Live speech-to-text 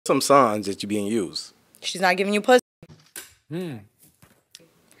Some signs that you're being used. She's not giving you pussy.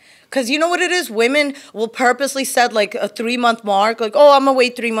 Because you know what it is? Women will purposely set like a 3-month mark. Like, oh, I'm going to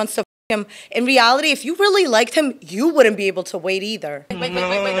wait 3 months to f him. In reality, if you really liked him, you wouldn't be able to wait either. Wait, no,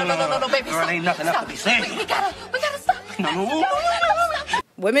 baby. Girl, ain't nothing else to be said. We gotta stop. No.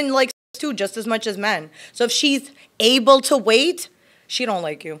 Women like sex too, just as much as men. So if she's able to wait, she don't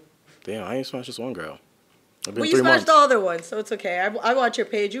like you. Damn, I ain't smashed this one girl. Well, you smashed the other one, so it's okay. I watch your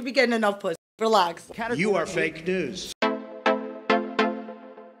page. You be getting enough pussy. Relax. You are fake news.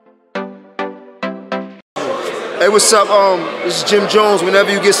 Hey, what's up? This is Jim Jones.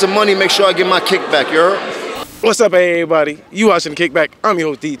 Whenever you get some money, make sure I get my kickback, you heard? What's up, everybody? You watching The Kickback. I'm your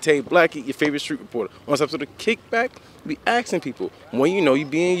host, Dtay Blackie, your favorite street reporter. On this episode of The Kickback, we asking people when you know you're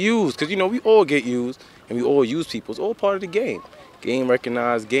being used. Because, you know, we all get used, and we all use people. It's all part of the game. Game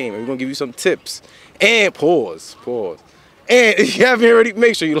recognized game. And we're going to give you some tips. And pause. And if you haven't already,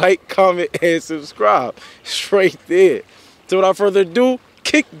 make sure you like, comment, and subscribe. Straight there. So without further ado,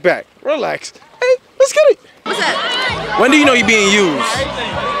 kickback. Relax. Hey, let's get it. What's up? When do you know you're being used?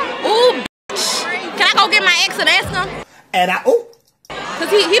 Ooh, bitch. Can I go get my ex and ask him? And Cause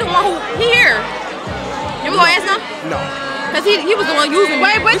he the one who here. You ever go ask him? No. Cause he was the one using me.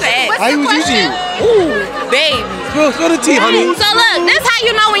 Wait, what's the ex? How he was using you? Ooh, baby. Spill the tea, honey. So look, this how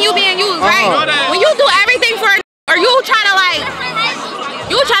you know when you being used, right? When you do everything for a or you trying to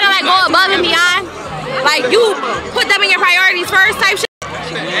go above and beyond. Like you put them in your priorities first type shit.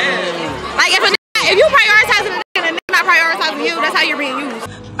 Like if you prioritizing a nigga and the nigga not prioritizing you, that's how you're being used.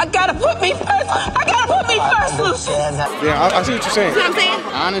 I gotta put me first, Lucian. Yeah, I see what you're saying. You know what I'm saying?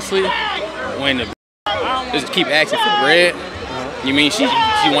 Honestly, when the just keep asking for bread, you mean she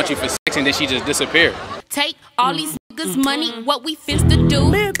wants you for sex and then she just disappeared. Take all these niggas' money, what we finna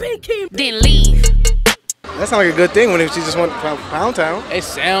do, then leave. That sounds like a good thing when she just went Pound Town. It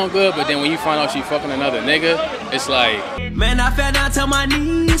sound good, but then when you find out she fucking another nigga, it's like, Man, I fell down to my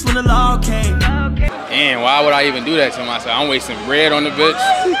knees when the law came. and why would I even do that to myself? I'm wasting bread on the bitch.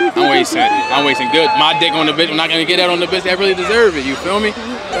 I'm wasting good my dick on the bitch. I'm not gonna get that on the bitch that really deserve it. You feel me?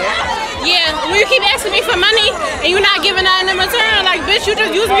 Yeah, when you keep asking me for money and you're not giving that in return, like, bitch, you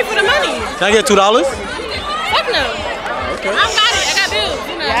just use me for the money. Can I get $2? Fuck no. Okay. I got it. I got bills.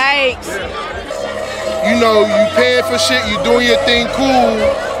 You know. Yikes. You know, you paying for shit, you doing your thing cool,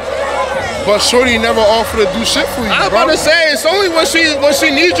 but shorty never offer to do shit for you, I'm bro. about to say, it's only when she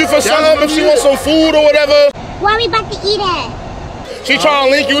needs you for something, if she wants some food or whatever. Where we about to eat at? She trying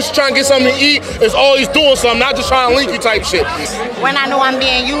to link you, she trying to get something to eat, it's always doing something, not just trying to link you type shit. When I know I'm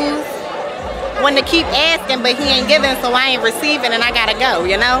being used, when to keep asking but he ain't giving, so I ain't receiving and I gotta go,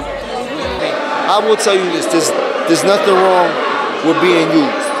 you know? I will tell you this, there's nothing wrong with being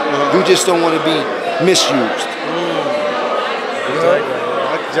used. You just don't want to be misused.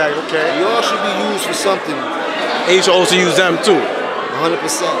 Exactly, okay. You all should be used for something. And you should also use them too. 100%.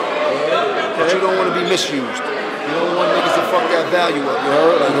 But you don't want to be misused. You don't want niggas to fuck that value up, you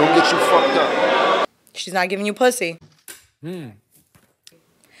heard? Like, don't get you fucked up. She's not giving you pussy.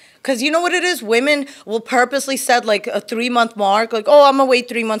 Because you know what it is? Women will purposely set like a 3-month mark. Like, oh, I'm going to wait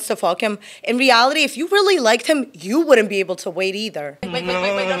 3 months to fuck him. In reality, if you really liked him, you wouldn't be able to wait either. Wait, no,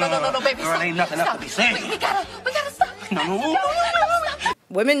 baby. Girl, ain't nothing else to be said. We gotta stop. No.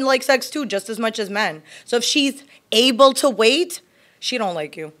 Women like sex too, just as much as men. So if she's able to wait, she don't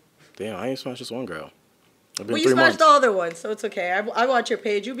like you. Damn, I ain't smashed this one girl. It's been Well, you 3 smashed months. the other one, so it's okay. I watch your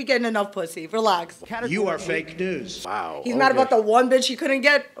page. You be getting enough pussy. Relax. You are fake news. Wow. He's mad about the one bitch he couldn't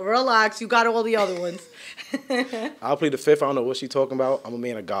get. Relax. You got all the other ones. I'll plead the fifth. I don't know what she's talking about. I'm a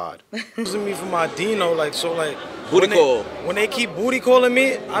man of God. Using me for my Dino, like, so, like, Booty call. when they keep booty calling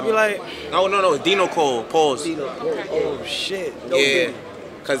me, I be like, No, Dino call, pause. oh shit, Yeah,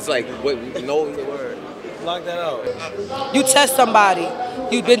 cause like, what, you know the word. lock that out. You test somebody.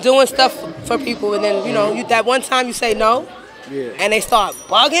 You've been doing stuff for people, and then, you know, that one time you say no, and they start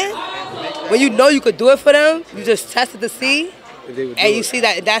bugging. When you know you could do it for them, you just test it to see, and you see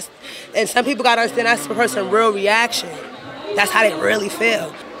that and some people gotta understand that's the person's real reaction. That's how they really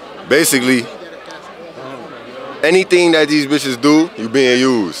feel. Basically, anything that these bitches do, you being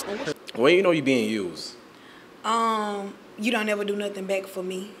used. When you know you're being used? You don't ever do nothing back for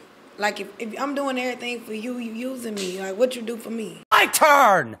me. Like if I'm doing everything for you, you using me. Like what you do for me? My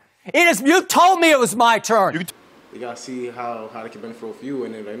turn. You told me it was my turn. You gotta see how they can benefit off you,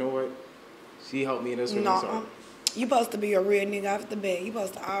 and then like, you know what? She helped me in this way. No, you supposed to be a real nigga off the bat. You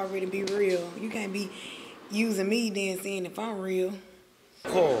supposed to already be real. You can't be using me then seeing if I'm real.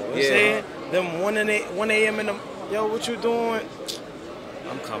 Cool. You know saying? Them 1 a.m. in the, yo, what you doing?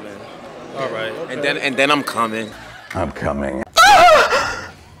 I'm coming. All right. And then I'm coming. I'm coming.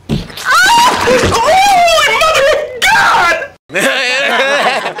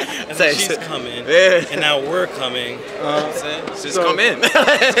 now we're coming. Just come in.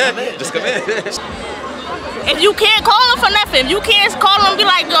 Just come in. If you can't call them for nothing, you can't call them and be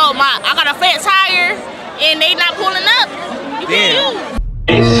like, yo, I got a flat tire and they not pulling up. You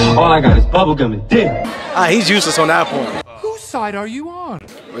can't. All I got is bubblegum and dick. He's useless on that point. Whose side are you on?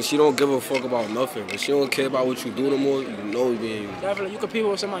 When she don't give a fuck about nothing, when she don't care about what you do no more, you know you being used. Definitely, you compete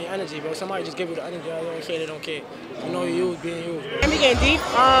with somebody's energy, bro. Somebody just give you the energy. I don't care, they don't care. You know you being used. Bro. Let me get deep.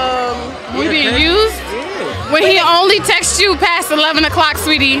 We being used? Yeah. When he only texts you past 11 o'clock,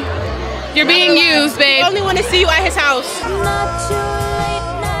 sweetie. You're being used, babe. I only want to see you at his house.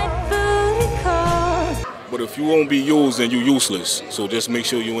 But if you won't be used, then you useless. So just make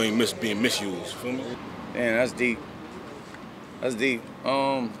sure you ain't being misused. Feel me? Damn, that's deep. That's deep.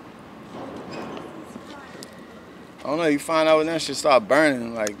 I don't know, you find out when that shit start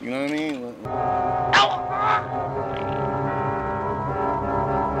burning, like, you know what I mean?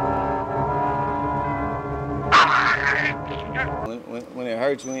 When it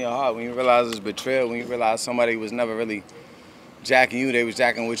hurts you in your heart, when you realize it's betrayal, when you realize somebody was never really jacking you, they was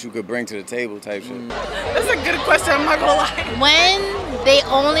jacking what you could bring to the table type shit. That's a good question, I'm not gonna lie.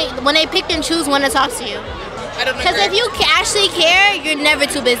 When they pick and choose when to talk to you. Because if you actually care, you're never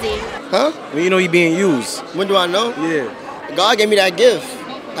too busy. Huh? When you know you're being used. When do I know? Yeah. God gave me that gift.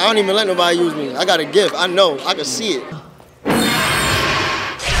 I don't even let nobody use me. I got a gift. I know. I can see it.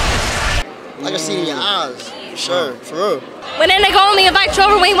 I can see it in your eyes. For sure. For real. When that nigga only invite you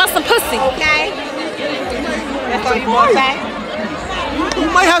over when he wants some pussy. Okay? That's all you want back?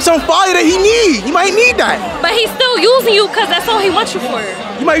 You might have some fire that he need. He might need that. But he's still using you because that's all he wants you for.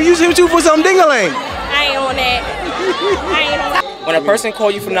 You might use him too for some ding-a-ling. I ain't on that. I ain't on that. When a person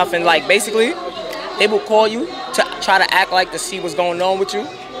call you for nothing, like basically, they will call you to try to act like to see what's going on with you.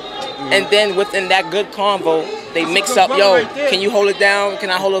 And then within that good convo, they mix up, yo, can you hold it down? Can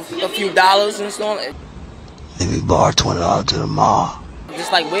I hold a few dollars and so on? Maybe borrow $20 to the mall.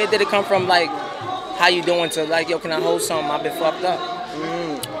 Just like, where did it come from? Like, how you doing? To like, yo, can I hold something? I've been fucked up.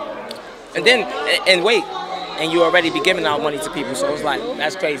 And then, and wait, and you already be giving out money to people. So it's like,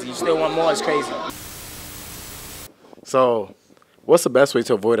 that's crazy. You still want more, it's crazy. So, what's the best way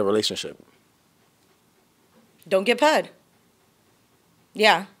to avoid a relationship? Don't give head.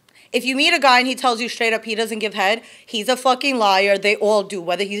 Yeah. If you meet a guy and he tells you straight up he doesn't give head, he's a fucking liar. They all do.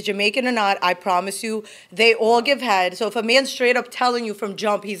 Whether he's Jamaican or not, I promise you, they all give head. So if a man's straight up telling you from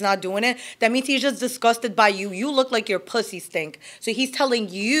jump he's not doing it, that means he's just disgusted by you. You look like your pussy stink. So he's telling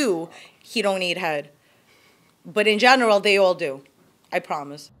you he don't need head. But in general, they all do. I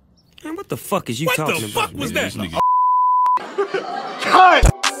promise. Man, what the fuck is you talking about? What the fuck was that? Cut!